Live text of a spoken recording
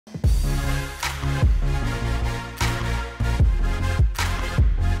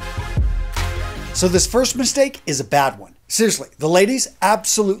So this first mistake is a bad one. Seriously, the ladies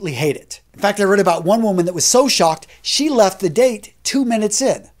absolutely hate it. In fact, I read about one woman that was so shocked, she left the date 2 minutes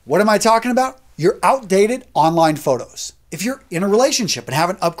in. What am I talking about? Your outdated online photos. If you're in a relationship and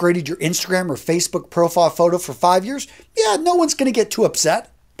haven't upgraded your Instagram or Facebook profile photo for 5 years, yeah, no one's going to get too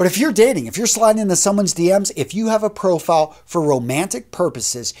upset. But if you're dating, if you're sliding into someone's DMs, if you have a profile for romantic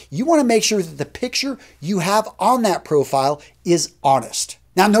purposes, you want to make sure that the picture you have on that profile is honest.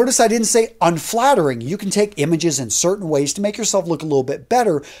 Now, notice I didn't say unflattering. You can take images in certain ways to make yourself look a little bit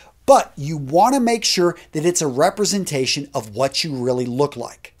better, but you want to make sure that it's a representation of what you really look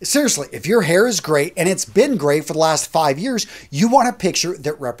like. Seriously, if your hair is great and it's been great for the last 5 years, you want a picture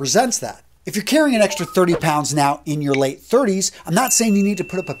that represents that. If you're carrying an extra 30 pounds now in your late 30s, I'm not saying you need to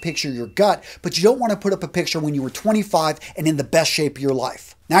put up a picture of your gut, but you don't want to put up a picture when you were 25 and in the best shape of your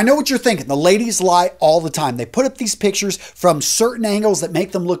life. Now, I know what you're thinking. The ladies lie all the time. They put up these pictures from certain angles that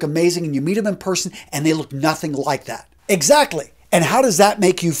make them look amazing, and you meet them in person and they look nothing like that. Exactly. And how does that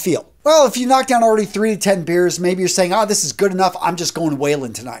make you feel? Well, if you knock down already 3 to 10 beers, maybe you're saying, oh, this is good enough. I'm just going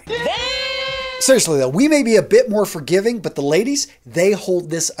whaling tonight. Seriously though, we may be a bit more forgiving, but the ladies, they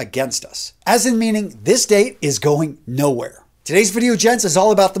hold this against us. As in meaning, this date is going nowhere. Today's video, gents, is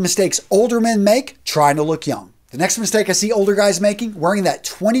all about the mistakes older men make trying to look young. The next mistake I see older guys making, wearing that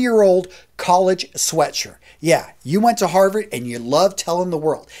 20-year-old college sweatshirt. Yeah, you went to Harvard and you love telling the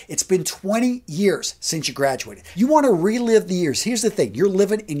world. It's been 20 years since you graduated. You want to relive the years. Here's the thing. You're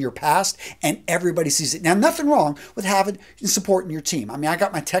living in your past and everybody sees it. Now, nothing wrong with having and supporting your team. I mean, I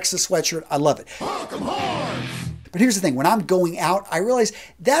got my Texas sweatshirt. I love it. But here's the thing, when I'm going out, I realize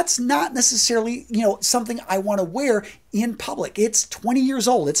that's not necessarily, something I want to wear in public. It's 20 years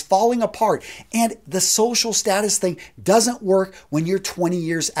old. It's falling apart. And the social status thing doesn't work when you're 20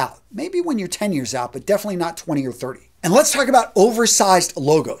 years out. Maybe when you're 10 years out, but definitely not 20 or 30. And let's talk about oversized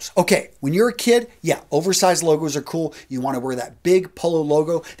logos. Okay, when you're a kid, yeah, oversized logos are cool. You want to wear that big polo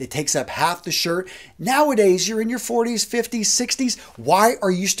logo that takes up half the shirt. Nowadays, you're in your 40s, 50s, 60s. Why are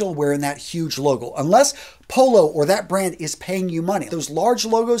you still wearing that huge logo? Unless Polo or that brand is paying you money. Those large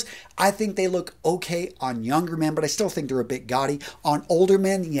logos, I think they look okay on younger men, but I still think they're a bit gaudy. On older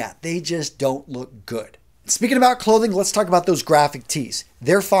men, yeah, they just don't look good. Speaking about clothing, let's talk about those graphic tees.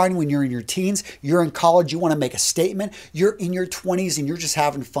 They're fine when you're in your teens, you're in college, you want to make a statement, you're in your 20s and you're just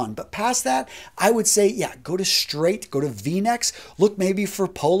having fun. But past that, I would say, yeah, go to V-necks, look maybe for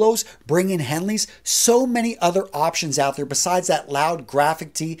polos, bring in Henleys. So many other options out there besides that loud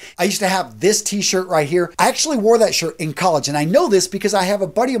graphic tee. I used to have this t-shirt right here. I actually wore that shirt in college, and I know this because I have a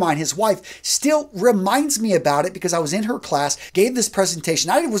buddy of mine, his wife, still reminds me about it because I was in her class, gave this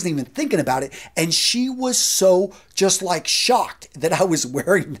presentation. I wasn't even thinking about it, and she was so just like shocked that I was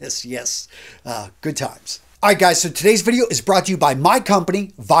wearing this. Yes, good times. All right, guys, so today's video is brought to you by my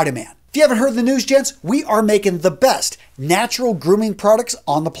company, Vitaman. If you haven't heard the news, gents, we are making the best natural grooming products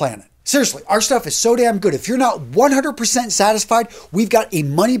on the planet. Seriously, our stuff is so damn good. If you're not 100% satisfied, we've got a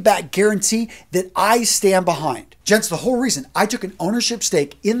money-back guarantee that I stand behind. Gents, the whole reason I took an ownership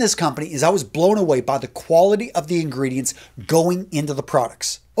stake in this company is I was blown away by the quality of the ingredients going into the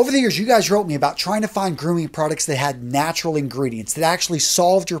products. Over the years, you guys wrote me about trying to find grooming products that had natural ingredients, that actually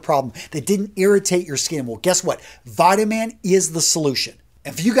solved your problem, that didn't irritate your skin. Well, guess what? Vitaman is the solution.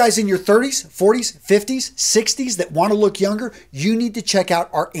 And for you guys in your 30s, 40s, 50s, 60s that want to look younger, you need to check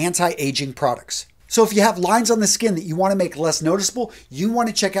out our anti-aging products. So if you have lines on the skin that you want to make less noticeable, you want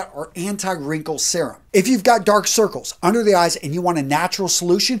to check out our anti-wrinkle serum. If you've got dark circles under the eyes and you want a natural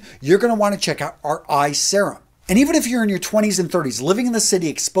solution, you're going to want to check out our eye serum. And even if you're in your 20s and 30s, living in the city,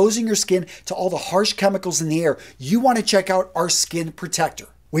 exposing your skin to all the harsh chemicals in the air, you want to check out our skin protector.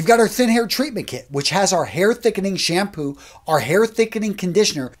 We've got our thin hair treatment kit, which has our hair thickening shampoo, our hair thickening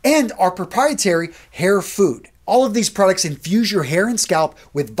conditioner, and our proprietary hair food. All of these products infuse your hair and scalp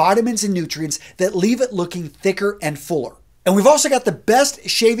with vitamins and nutrients that leave it looking thicker and fuller. And we've also got the best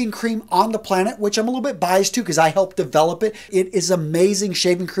shaving cream on the planet, which I'm a little bit biased to because I helped develop it. It is amazing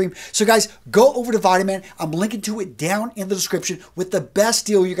shaving cream. So guys, go over to Vitaman. I'm linking to it down in the description with the best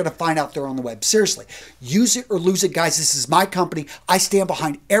deal you're going to find out there on the web. Seriously, use it or lose it, guys. This is my company. I stand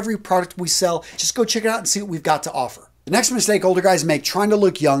behind every product we sell. Just go check it out and see what we've got to offer. The next mistake older guys make trying to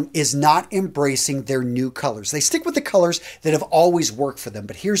look young is not embracing their new colors. They stick with the colors that have always worked for them.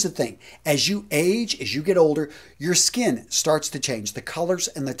 But here's the thing. As you age, as you get older, your skin starts to change, the colors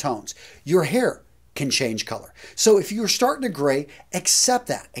and the tones. Your hair can change color. So if you're starting to gray, accept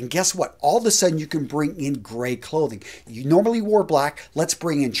that. And guess what? All of a sudden you can bring in gray clothing. You normally wore black. Let's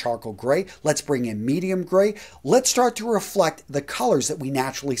bring in charcoal gray. Let's bring in medium gray. Let's start to reflect the colors that we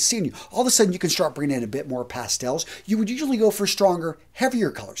naturally see in you. All of a sudden you can start bringing in a bit more pastels. You would usually go for stronger,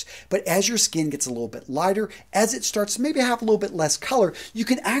 heavier colors. But as your skin gets a little bit lighter, as it starts to maybe have a little bit less color, you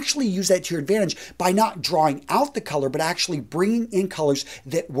can actually use that to your advantage by not drawing out the color, but actually bringing in colors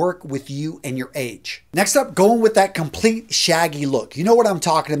that work with you and your age. Next up, going with that complete shaggy look. You know what I'm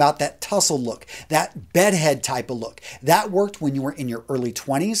talking about, that tussle look, that bedhead type of look. That worked when you were in your early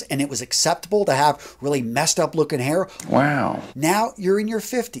 20s and it was acceptable to have really messed up looking hair. Wow. Now you're in your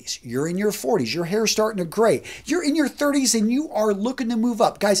 50s, you're in your 40s, your hair's starting to gray. You're in your 30s and you are looking to move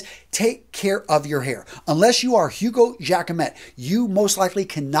up. Guys, take care of your hair. Unless you are Hugo Jacomet, you most likely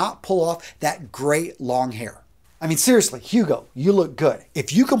cannot pull off that gray long hair. I mean, seriously, Hugo, you look good.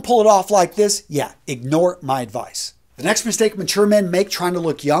 If you can pull it off like this, yeah, ignore my advice. The next mistake mature men make trying to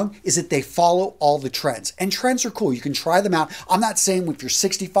look young is that they follow all the trends. And trends are cool. You can try them out. I'm not saying if you're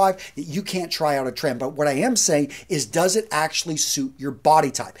 65 that you can't try out a trend, but what I am saying is, does it actually suit your body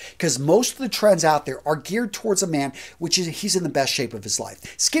type? Because most of the trends out there are geared towards a man, which is he's in the best shape of his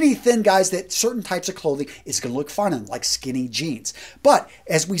life. Skinny, thin guys, that certain types of clothing is going to look fine on them, like skinny jeans. But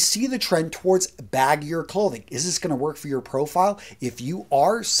as we see the trend towards baggier clothing, is this going to work for your profile? If you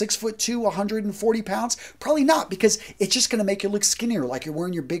are 6'2", 140 pounds, probably not, because it's just going to make you look skinnier, like you're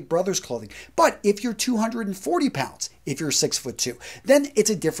wearing your big brother's clothing. But if you're 240 pounds, if you're 6'2", then it's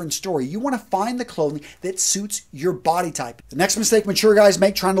a different story. You want to find the clothing that suits your body type. The next mistake mature guys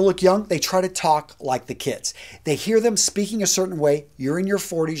make trying to look young, they try to talk like the kids. They hear them speaking a certain way. You're in your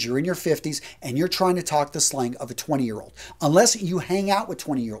 40s, you're in your 50s, and you're trying to talk the slang of a 20-year-old. Unless you hang out with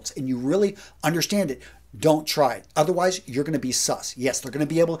 20-year-olds and you really understand it, don't try it. Otherwise, you're going to be sus. Yes, they're going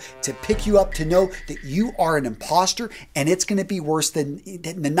to be able to pick you up to know that you are an imposter, and it's going to be worse than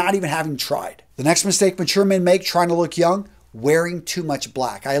not even having tried. The next mistake mature men make trying to look young, wearing too much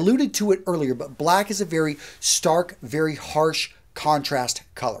black. I alluded to it earlier, but black is a very stark, very harsh contrast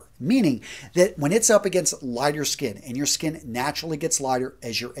color, meaning that when it's up against lighter skin, and your skin naturally gets lighter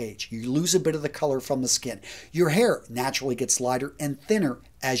as you age, you lose a bit of the color from the skin. Your hair naturally gets lighter and thinner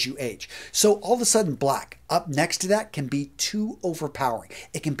as you age. So all of a sudden black up next to that can be too overpowering.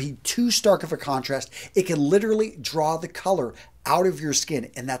 It can be too stark of a contrast. It can literally draw the color out of your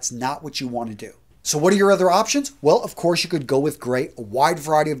skin, and that's not what you want to do. So what are your other options? Well, of course, you could go with gray, a wide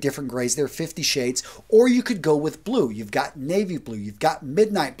variety of different grays. There are 50 shades. Or you could go with blue. You've got navy blue. You've got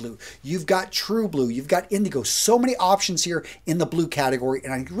midnight blue. You've got true blue. You've got indigo. So many options here in the blue category.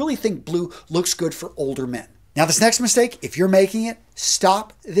 And I really think blue looks good for older men. Now, this next mistake, if you're making it,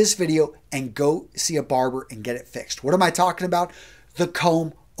 stop this video and go see a barber and get it fixed. What am I talking about? The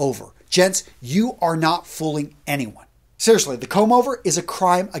comb over. Gents, you are not fooling anyone. Seriously, the comb over is a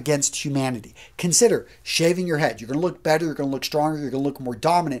crime against humanity. Consider shaving your head. You're going to look better, you're going to look stronger, you're going to look more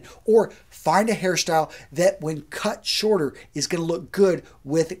dominant, or find a hairstyle that when cut shorter is going to look good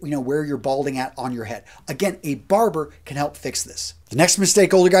with, where you're balding at on your head. Again, a barber can help fix this. The next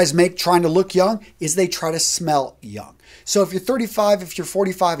mistake older guys make trying to look young is they try to smell young. So if you're 35, if you're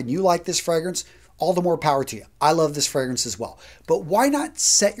 45 and you like this fragrance, all the more power to you. I love this fragrance as well. But why not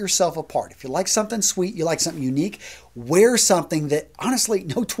set yourself apart? If you like something sweet, you like something unique, wear something that honestly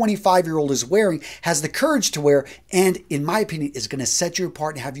no 25-year-old is wearing, has the courage to wear, and in my opinion is going to set you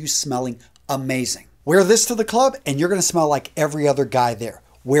apart and have you smelling amazing. Wear this to the club and you're going to smell like every other guy there.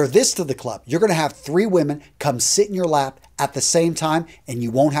 Wear this to the club. You're going to have 3 women come sit in your lap at the same time and you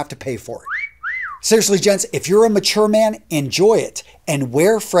won't have to pay for it. Seriously, gents, if you're a mature man, enjoy it and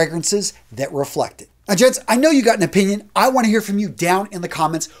wear fragrances that reflect it. Now, gents, I know you got an opinion. I want to hear from you down in the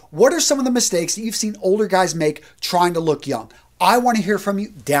comments. What are some of the mistakes that you've seen older guys make trying to look young? I want to hear from you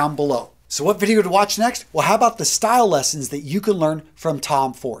down below. So what video to watch next? Well, how about the style lessons that you can learn from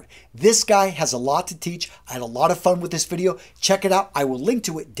Tom Ford? This guy has a lot to teach. I had a lot of fun with this video. Check it out. I will link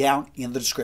to it down in the description.